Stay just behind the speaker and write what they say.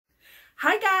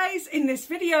Hi guys, in this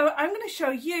video I'm going to show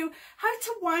you how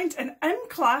to wind an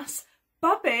M-class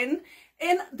bobbin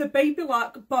in the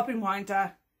BABYLOCK bobbin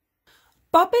winder.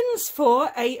 Bobbins for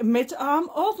a mid-arm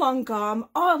or long arm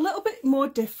are a little bit more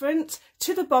different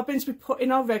to the bobbins we put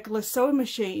in our regular sewing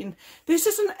machine. This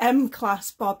is an M-class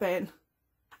bobbin.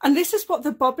 And this is what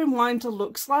the bobbin winder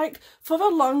looks like for a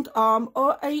long arm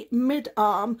or a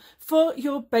mid-arm for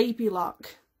your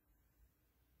BABYLOCK.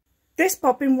 This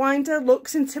bobbin winder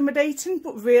looks intimidating,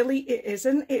 but really it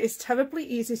isn't. It is terribly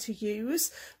easy to use.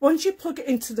 Once you plug it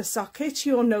into the socket,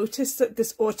 you'll notice that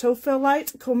this autofill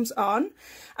light comes on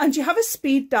and you have a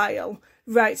speed dial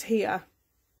right here.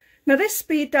 Now this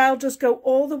speed dial does go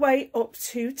all the way up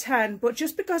to 10, but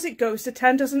just because it goes to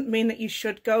 10 doesn't mean that you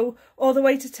should go all the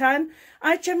way to 10.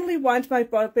 I generally wind my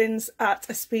bobbins at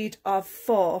a speed of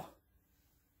 4.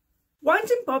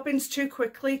 Winding bobbins too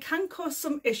quickly can cause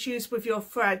some issues with your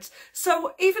threads,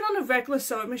 so even on a regular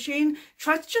sewing machine,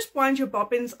 try to just wind your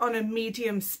bobbins on a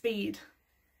medium speed.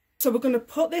 So we're going to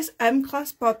put this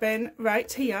M-class bobbin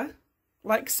right here,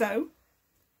 like so.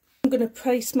 I'm going to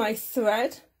place my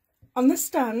thread on the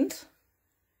stand.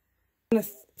 I'm going to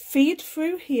feed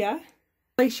through here.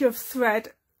 Place your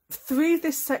thread through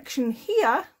this section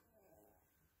here.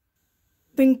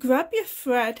 Then grab your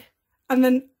thread and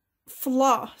then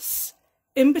floss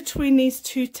in between these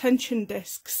two tension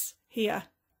discs here.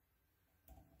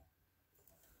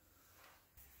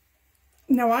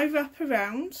 Now I wrap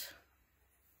around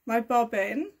my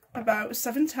bobbin about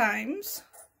 7 times.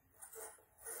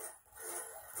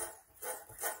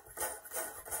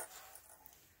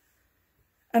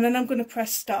 And then I'm going to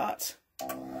press start.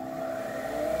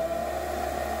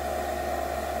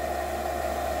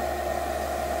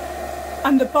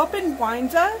 And the bobbin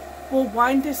winder will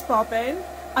wind this bobbin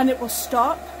and it will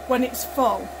stop when it's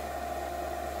full.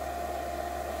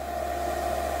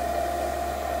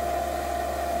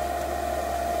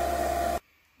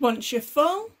 Once you're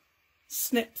full,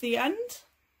 snip the end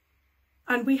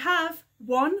and we have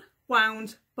one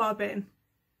wound bobbin.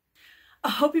 I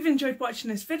hope you've enjoyed watching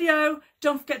this video.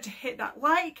 Don't forget to hit that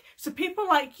like so people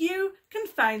like you can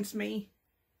find me.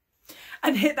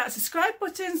 And hit that subscribe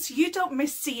button so you don't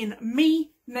miss seeing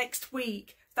me next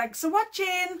week. Thanks for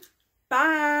watching.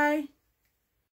 Bye.